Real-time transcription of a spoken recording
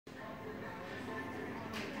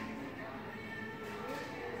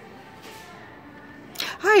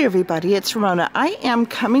Hi everybody, it's Ramona. I am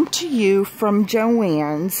coming to you from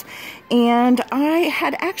Joann's, and I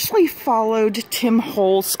had actually followed Tim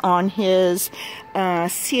Holtz on his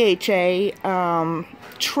CHA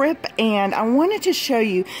trip, and I wanted to show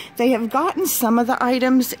you they have gotten some of the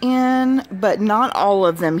items in, but not all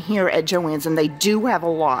of them here at Joann's, and they do have a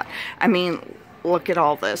lot. I mean, look at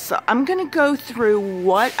all this. So I'm going to go through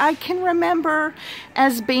what I can remember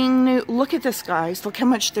as being new. Look at this, guys. Look how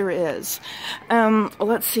much there is.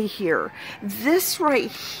 Let's see here. This right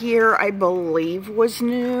here, I believe, was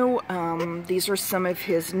new. These are some of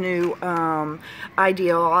his new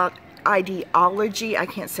ideology, I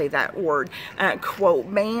can't say that word,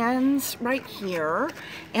 quote bands right here,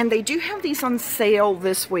 and they do have these on sale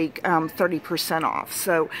this week, 30% off.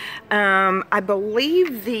 So I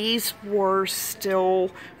believe these were still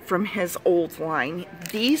from his old line.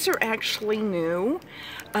 These are actually new.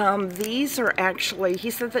 These are actually, he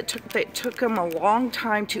said that it took him a long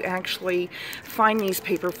time to actually find these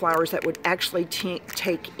paper flowers that would actually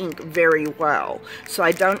take ink very well. So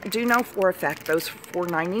I do know for a fact those are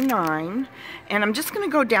 $4.99, and I'm just going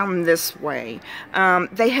to go down this way.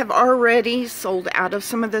 They have already sold out of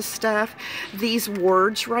some of this stuff. These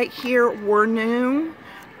words right here were new.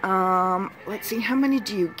 Let's see, how many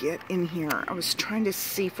do you get in here? I was trying to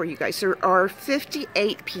see for you guys. There are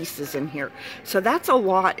 58 pieces in here, so that's a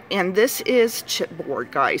lot, and this is chipboard,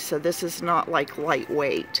 guys, so this is not like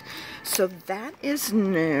lightweight. So that is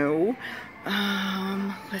new.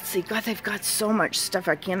 Let's see. God, they've got so much stuff.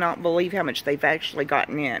 I cannot believe how much they've actually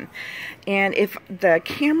gotten in. And if the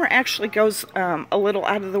camera actually goes a little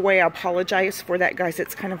out of the way, I apologize for that, guys.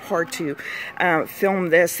 It's kind of hard to film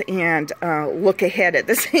this and look ahead at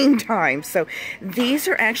the same time. So these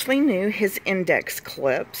are actually new, his index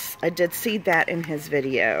clips. I did see that in his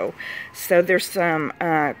video. So there's some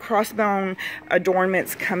crossbone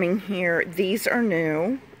adornments coming here. These are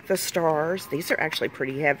new. The stars, these are actually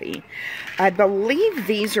pretty heavy. I believe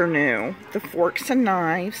these are new, the forks and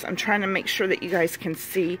knives. I'm trying to make sure that you guys can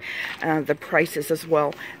see the prices as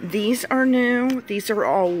well. These are new. These are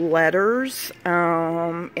all letters,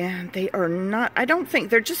 and they are not, I don't think,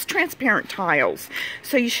 they're just transparent tiles,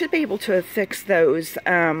 so you should be able to affix those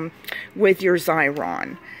with your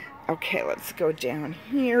Xyron. Okay, let's go down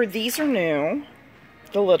here. These are new,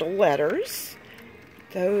 the little letters.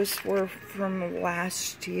 Those were from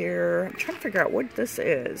last year. I'm trying to figure out what this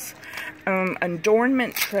is.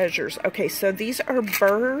 Adornment treasures. Okay, so these are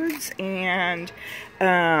birds, and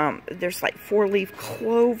there's like 4-leaf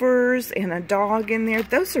clovers and a dog in there.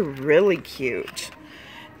 Those are really cute.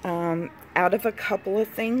 Out of a couple of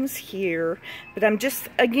things here, but I'm just,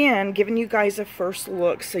 again, giving you guys a first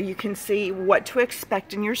look so you can see what to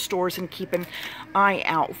expect in your stores and keep an eye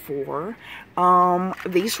out for.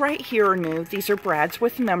 These right here are new. These are brads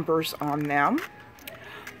with numbers on them.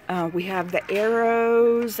 We have the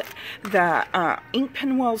arrows. The ink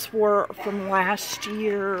pinwheels were from last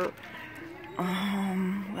year.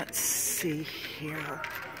 Let's see here.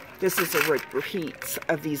 This is a repeat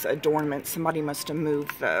of these adornments. Somebody must have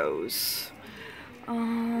moved those.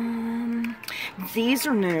 These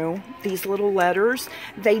are new. These little letters.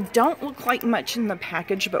 They don't look like much in the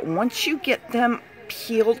package, but once you get them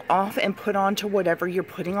peeled off and put onto whatever you're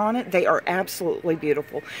putting on it, they are absolutely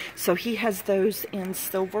beautiful. So he has those in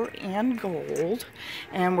silver and gold,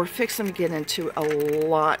 and we're fixing to get into a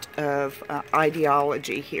lot of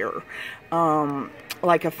ideology here.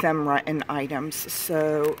 Like ephemera and items.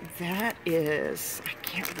 So that is, I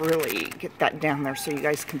can't really get that down there so you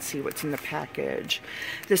guys can see what's in the package.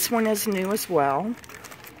 This one is new as well.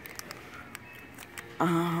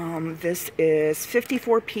 This is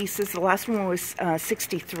 54 pieces. The last one was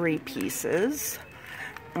 63 pieces.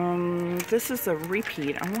 This is a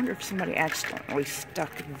repeat. I wonder if somebody accidentally stuck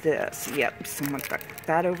this. Yep, someone stuck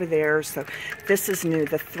that over there. So this is new.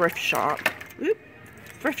 The thrift shop. Oop.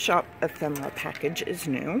 Thrift shop ephemera package is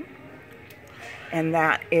new, and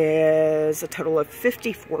that is a total of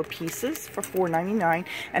 54 pieces for $4.99.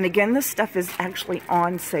 And again, this stuff is actually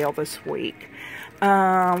on sale this week.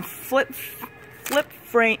 Flip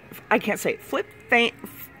frame, I can't say it,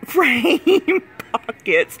 frame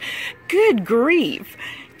pockets. Good grief.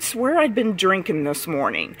 Swear I'd been drinking this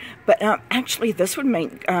morning, but actually this would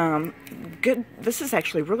make good. This is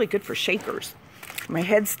actually really good for shakers. My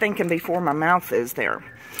head's thinking before my mouth is there.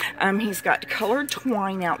 He's got colored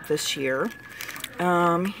twine out this year.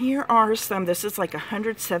 Here are some. This is like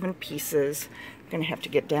 107 pieces. Gonna have to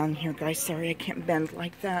get down here, guys. Sorry, I can't bend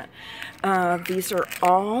like that. These are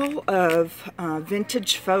all of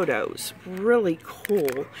vintage photos. Really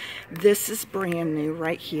cool. This is brand new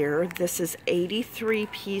right here. This is 83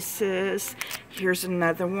 pieces. Here's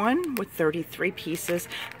another one with 33 pieces.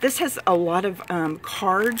 This has a lot of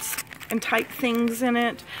cards and type things in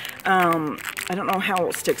it. I don't know how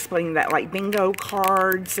else to explain that, like bingo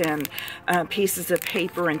cards and pieces of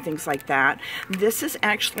paper and things like that. This is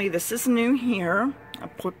new here.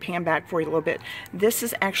 I'll pan back for you a little bit. This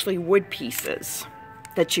is actually wood pieces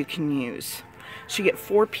that you can use. So you get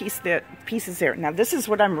 4 pieces there. Now this is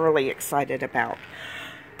what I'm really excited about.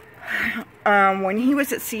 When he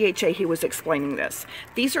was at CHA, he was explaining this.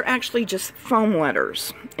 These are actually just foam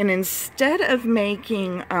letters. And instead of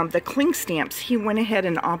making the cling stamps, he went ahead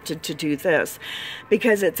and opted to do this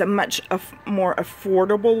because it's a much more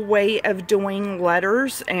affordable way of doing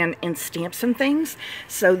letters and stamps and things.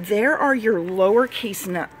 So there are your lowercase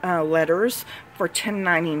letters for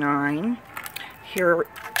 $10.99. Here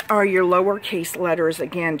are your lowercase letters,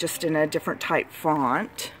 again, just in a different type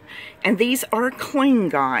font. And these are cling,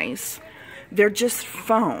 guys. They're just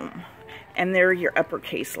foam. And they're your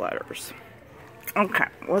uppercase letters. Okay,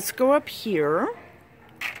 let's go up here.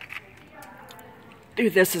 Do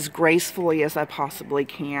this as gracefully as I possibly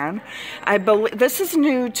can. I believe this is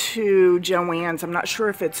new to Joann's. I'm not sure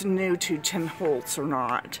if it's new to Tim Holtz or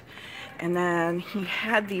not. And then he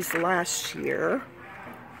had these last year.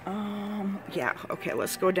 Yeah, okay,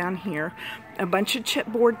 let's go down here. A bunch of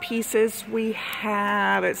chipboard pieces. We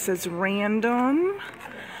have, it says random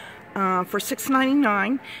for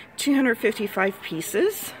 $6.99, 255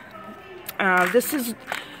 pieces. This is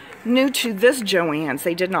new to this Joann's.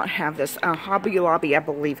 They did not have this. Hobby Lobby, I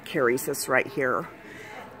believe, carries this right here.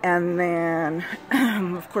 And then,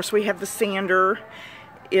 of course, we have the sander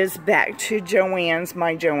is back to Joann's,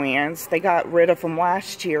 my Joann's. They got rid of them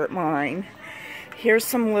last year at mine. Here's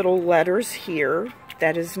some little letters here.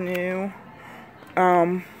 That is new.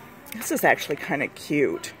 This is actually kind of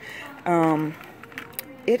cute.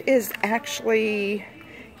 It is actually,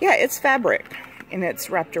 yeah, it's fabric. And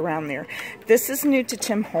it's wrapped around there. This is new to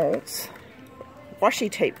Tim Holtz.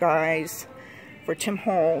 Washi tape, guys. For Tim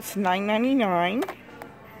Holtz, $9.99.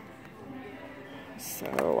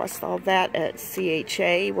 So I saw that at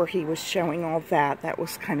CHA where he was showing all that. That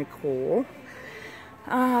was kind of cool.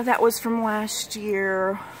 That was from last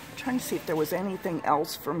year. I'm trying to see if there was anything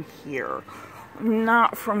else from here.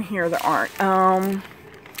 Not from here that aren't.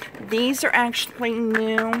 These are actually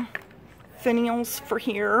new finials for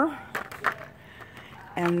here.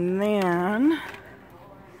 And then,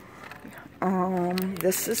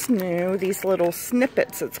 this is new. These little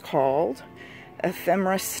snippets, it's called.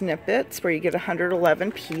 Ephemera snippets, where you get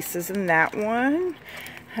 111 pieces in that one.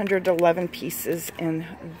 111 pieces in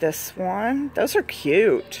this one. Those are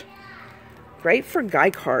cute. Great for guy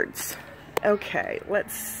cards. Okay,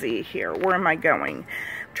 let's see here. Where am I going?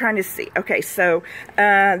 I'm trying to see. Okay, so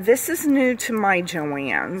this is new to my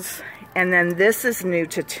Joann's. And then this is new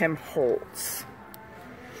to Tim Holtz.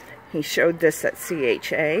 He showed this at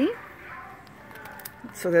CHA.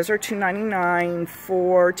 So those are $2.99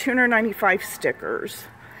 for 295 stickers.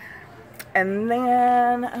 And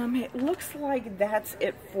then it looks like that's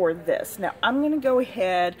it for this. Now I'm going to go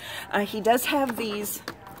ahead. He does have these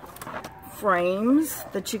frames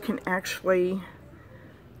that you can actually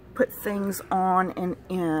put things on and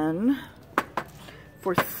in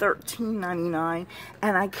for $13.99.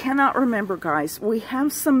 And I cannot remember, guys. We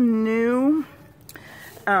have some new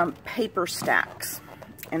paper stacks.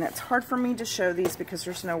 And it's hard for me to show these because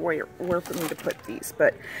there's nowhere for me to put these.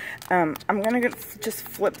 But I'm going to just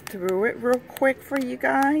flip through it real quick for you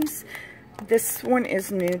guys. This one is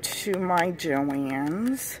new to my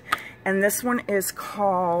Joann's. And this one is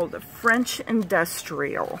called French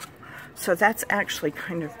Industrial. So that's actually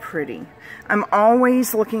kind of pretty. I'm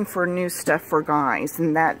always looking for new stuff for guys.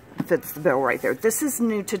 And that fits the bill right there. This is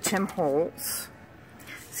new to Tim Holtz.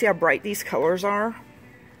 See how bright these colors are?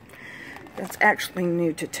 That's actually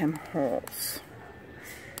new to Tim Holtz.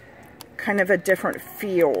 Kind of a different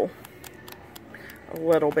feel a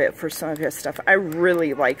little bit for some of his stuff. I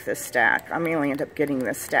really like this stack. I may only end up getting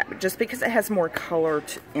this stack just because it has more color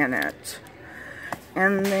in it.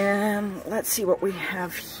 And then let's see what we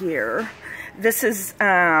have here. This is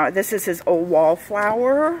his old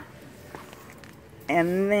wallflower.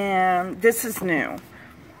 And then this is new.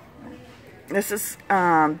 This is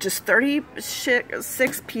just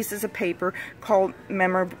 36 pieces of paper called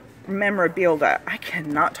memorabilia. I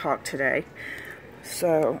cannot talk today.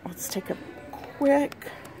 So let's take a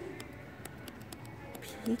quick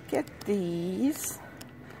peek at these.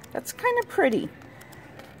 That's kind of pretty.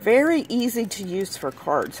 Very easy to use for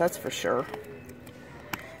cards, that's for sure.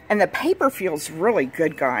 And the paper feels really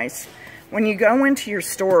good, guys. When you go into your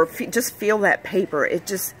store, just feel that paper.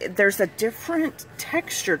 There's a different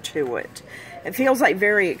texture to it. It feels like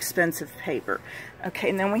very expensive paper. Okay,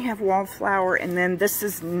 and then we have Wallflower, and then this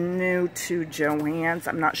is new to Joann's.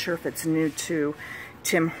 I'm not sure if it's new to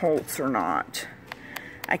Tim Holtz or not.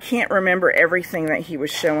 I can't remember everything that he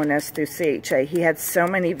was showing us through CHA. He had so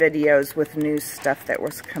many videos with new stuff that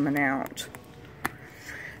was coming out.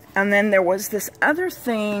 And then there was this other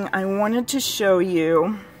thing I wanted to show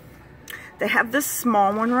you. They have this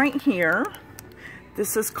small one right here.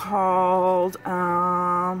 This is called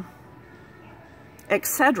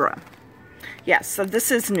Etc. Yes, so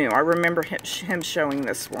this is new. I remember him showing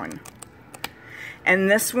this one. And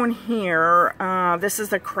this one here, this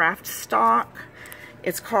is a craft stock.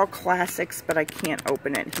 It's called Classics, but I can't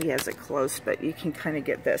open it. He has it closed, but you can kind of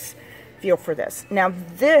get this feel for this. Now,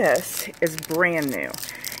 this is brand new.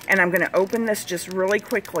 And I'm going to open this just really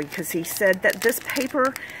quickly because he said that this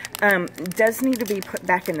paper does need to be put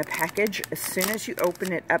back in the package as soon as you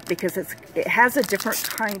open it up, because it has a different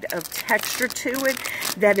kind of texture to it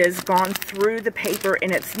that has gone through the paper,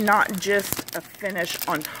 and it's not just a finish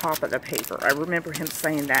on top of the paper. I remember him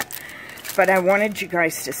saying that, but I wanted you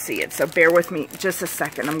guys to see it, so bear with me just a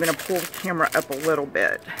second. I'm going to pull the camera up a little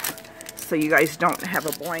bit so you guys don't have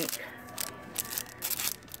a blank.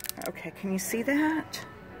 Okay, can you see that?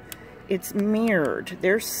 It's mirrored.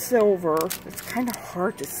 There's silver. It's kind of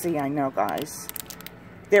hard to see, I know, guys.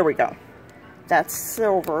 There we go. That's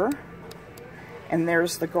silver. And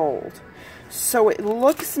there's the gold. So it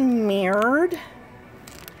looks mirrored,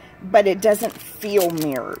 but it doesn't feel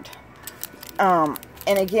mirrored.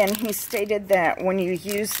 And again, he stated that when you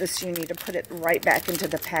use this, you need to put it right back into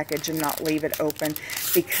the package and not leave it open,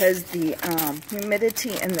 because the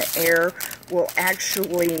humidity in the air will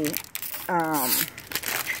actually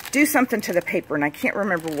do something to the paper, and I can't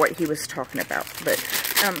remember what he was talking about. But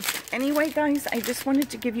anyway, guys, I just wanted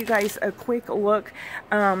to give you guys a quick look.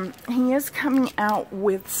 He is coming out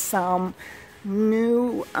with some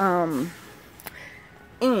new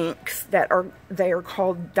inks that they are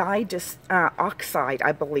called dye oxide,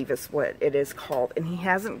 I believe is what it is called. And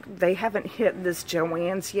they haven't hit this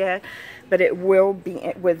Joann's yet, but it will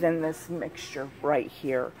be within this mixture right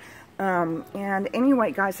here. And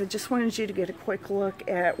anyway, guys, I just wanted you to get a quick look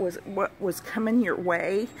at what was coming your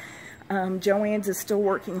way. Joann's is still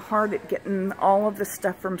working hard at getting all of the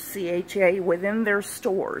stuff from CHA within their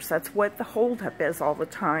stores. That's what the holdup is all the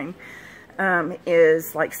time,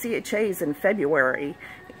 is like CHA's in February,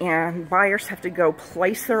 and buyers have to go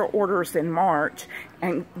place their orders in March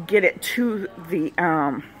and get it to the,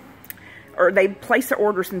 or they place their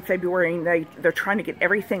orders in February, and they're trying to get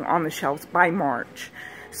everything on the shelves by March.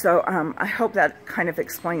 So I hope that kind of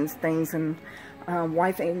explains things and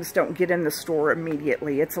why things don't get in the store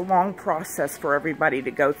immediately. It's a long process for everybody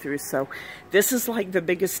to go through. So this is like the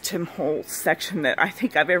biggest Tim Holtz section that I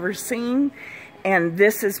think I've ever seen. And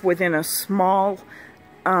this is within a small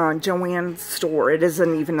Joann's store. It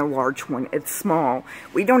isn't even a large one. It's small.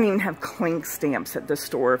 We don't even have clink stamps at the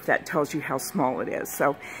store, if that tells you how small it is.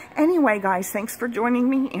 So anyway, guys, thanks for joining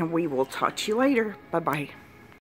me, and we will talk to you later. Bye-bye.